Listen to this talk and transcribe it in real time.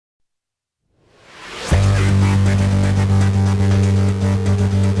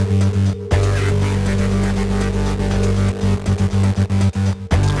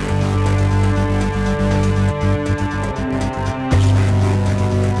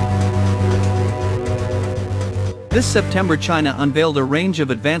This September China unveiled a range of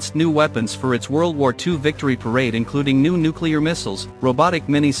advanced new weapons for its World War II victory parade, including new nuclear missiles, robotic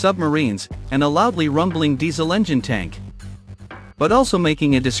mini-submarines, and a loudly rumbling diesel engine tank. But also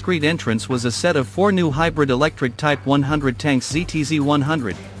making a discreet entrance was a set of 4 new hybrid electric Type 100 tanks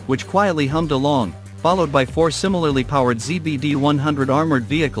ZTZ-100, which quietly hummed along, followed by 4 similarly powered ZBD-100 armored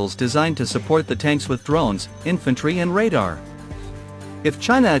vehicles designed to support the tanks with drones, infantry and radar. If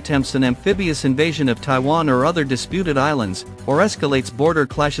China attempts an amphibious invasion of Taiwan or other disputed islands, or escalates border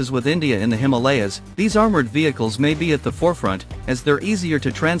clashes with India in the Himalayas, these armored vehicles may be at the forefront, as they're easier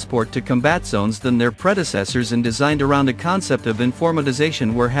to transport to combat zones than their predecessors and designed around a concept of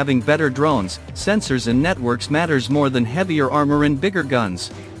informatization where having better drones, sensors and networks matters more than heavier armor and bigger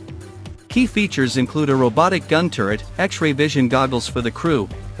guns. Key features include a robotic gun turret, X-ray vision goggles for the crew,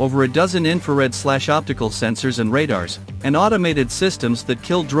 over a dozen infrared/optical sensors and radars, and automated systems that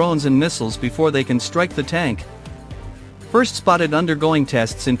kill drones and missiles before they can strike the tank. First spotted undergoing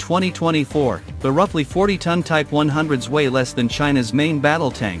tests in 2024, the roughly 40-ton Type 100s weigh less than China's main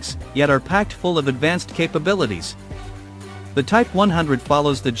battle tanks, yet are packed full of advanced capabilities. The Type 100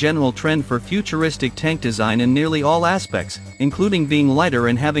 follows the general trend for futuristic tank design in nearly all aspects, including being lighter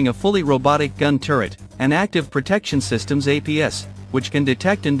and having a fully robotic gun turret, and active protection systems APS, which can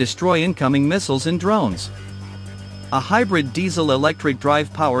detect and destroy incoming missiles and drones. A hybrid diesel-electric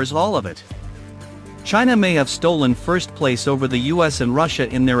drive powers all of it. China may have stolen first place over the US and Russia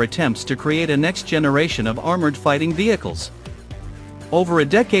in their attempts to create a next generation of armored fighting vehicles. Over a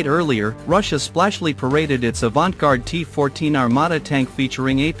decade earlier, Russia splashily paraded its avant-garde T-14 Armata tank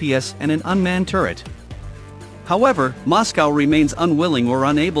featuring APS and an unmanned turret. However, Moscow remains unwilling or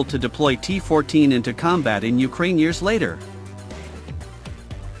unable to deploy T-14 into combat in Ukraine years later.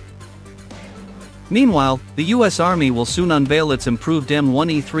 Meanwhile, the US Army will soon unveil its improved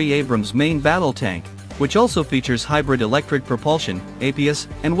M1E3 Abrams main battle tank, which also features hybrid electric propulsion, APS,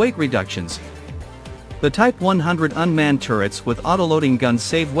 and weight reductions. The Type 100 unmanned turrets with autoloading guns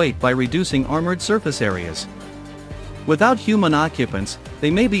save weight by reducing armored surface areas. Without human occupants,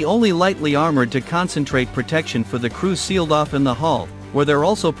 they may be only lightly armored to concentrate protection for the crew sealed off in the hull, where they're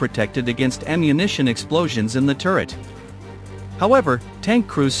also protected against ammunition explosions in the turret. However, tank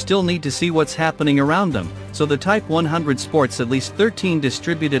crews still need to see what's happening around them, so the Type 100 sports at least 13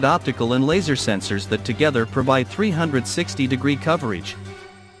 distributed optical and laser sensors that together provide 360-degree coverage.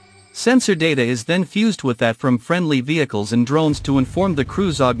 Sensor data is then fused with that from friendly vehicles and drones to inform the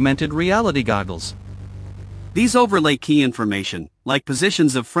crew's augmented reality goggles. These overlay key information, like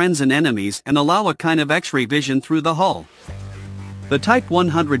positions of friends and enemies, and allow a kind of X-ray vision through the hull. The Type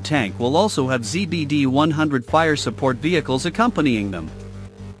 100 tank will also have ZBD-100 fire support vehicles accompanying them.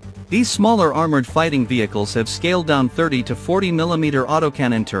 These smaller armored fighting vehicles have scaled-down 30 to 40 mm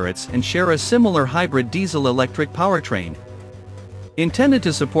autocannon turrets and share a similar hybrid diesel-electric powertrain. Intended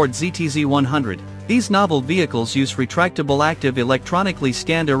to support ZTZ-100, these novel vehicles use retractable active electronically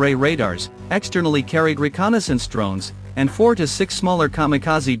scanned array radars, externally carried reconnaissance drones, and 4 to 6 smaller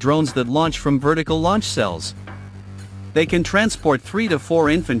kamikaze drones that launch from vertical launch cells. They can transport 3 to 4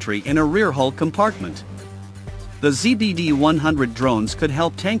 infantry in a rear hull compartment. The ZBD-100 drones could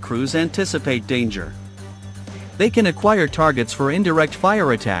help tank crews anticipate danger. They can acquire targets for indirect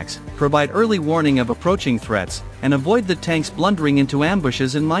fire attacks, provide early warning of approaching threats, and avoid the tanks blundering into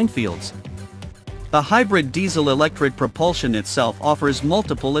ambushes and minefields. The hybrid diesel-electric propulsion itself offers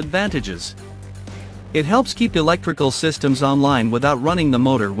multiple advantages. It helps keep electrical systems online without running the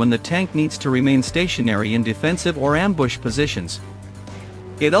motor when the tank needs to remain stationary in defensive or ambush positions.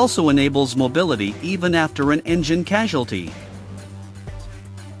 It also enables mobility even after an engine casualty.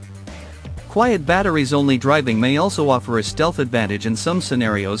 Quiet batteries-only driving may also offer a stealth advantage in some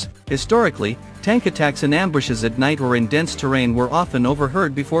scenarios. Historically, tank attacks and ambushes at night or in dense terrain were often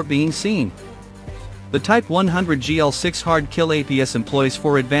overheard before being seen. The Type 100 GL6 hard kill APS employs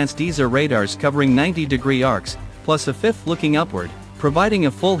 4 advanced ESA radars covering 90-degree arcs, plus a 5th looking upward, providing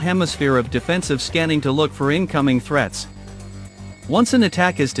a full hemisphere of defensive scanning to look for incoming threats. Once an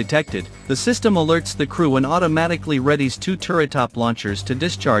attack is detected, the system alerts the crew and automatically readies 2 turret-top launchers to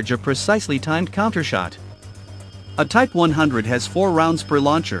discharge a precisely timed countershot. A Type 100 has 4 rounds per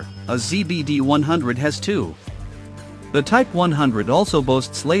launcher, a ZBD-100 has 2. The Type 100 also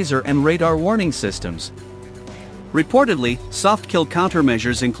boasts laser and radar warning systems. Reportedly, soft-kill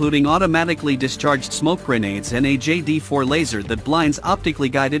countermeasures including automatically discharged smoke grenades and a JD-4 laser that blinds optically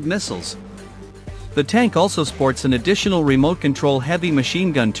guided missiles. The tank also sports an additional remote-control heavy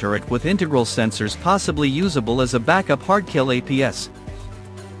machine gun turret with integral sensors possibly usable as a backup hardkill APS.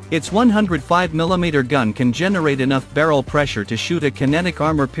 Its 105mm gun can generate enough barrel pressure to shoot a kinetic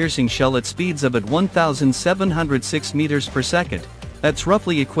armor-piercing shell at speeds of 1,706 meters per second. That's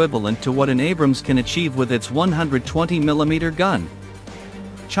roughly equivalent to what an Abrams can achieve with its 120mm gun.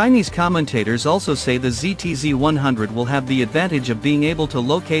 Chinese commentators also say the ZTZ-100 will have the advantage of being able to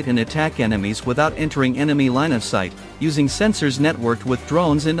locate and attack enemies without entering enemy line of sight, using sensors networked with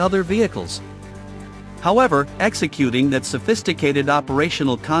drones and other vehicles. However, executing that sophisticated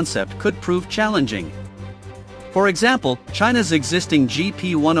operational concept could prove challenging. For example, China's existing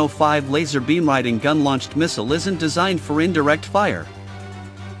GP-105 laser beam-riding gun-launched missile isn't designed for indirect fire.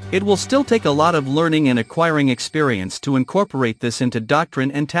 It will still take a lot of learning and acquiring experience to incorporate this into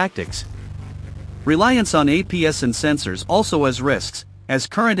doctrine and tactics. Reliance on APS and sensors also has risks, as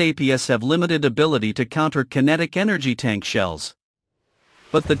current APS have limited ability to counter kinetic energy tank shells.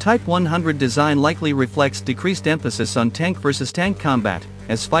 But the Type 100 design likely reflects decreased emphasis on tank versus tank combat,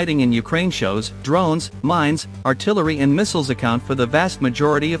 as fighting in Ukraine shows drones, mines, artillery and missiles account for the vast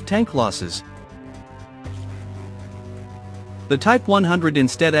majority of tank losses. The Type 100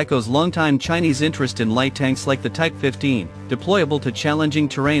 instead echoes longtime Chinese interest in light tanks like the Type 15, deployable to challenging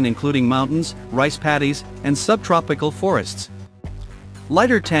terrain including mountains, rice paddies, and subtropical forests.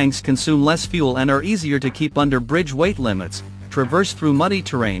 Lighter tanks consume less fuel and are easier to keep under bridge weight limits, traverse through muddy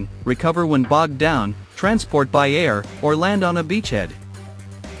terrain, recover when bogged down, transport by air, or land on a beachhead.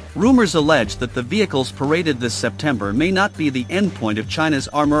 Rumors allege that the vehicles paraded this September may not be the endpoint of China's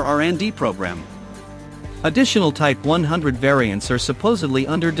armor R&D program. Additional Type 100 variants are supposedly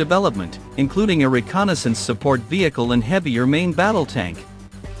under development, including a reconnaissance support vehicle and heavier main battle tank.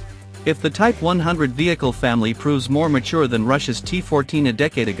 If the Type 100 vehicle family proves more mature than Russia's T-14 a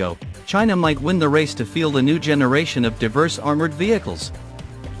decade ago, China might win the race to field a new generation of diverse armored vehicles.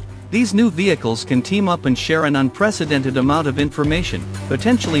 These new vehicles can team up and share an unprecedented amount of information,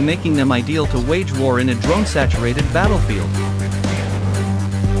 potentially making them ideal to wage war in a drone-saturated battlefield.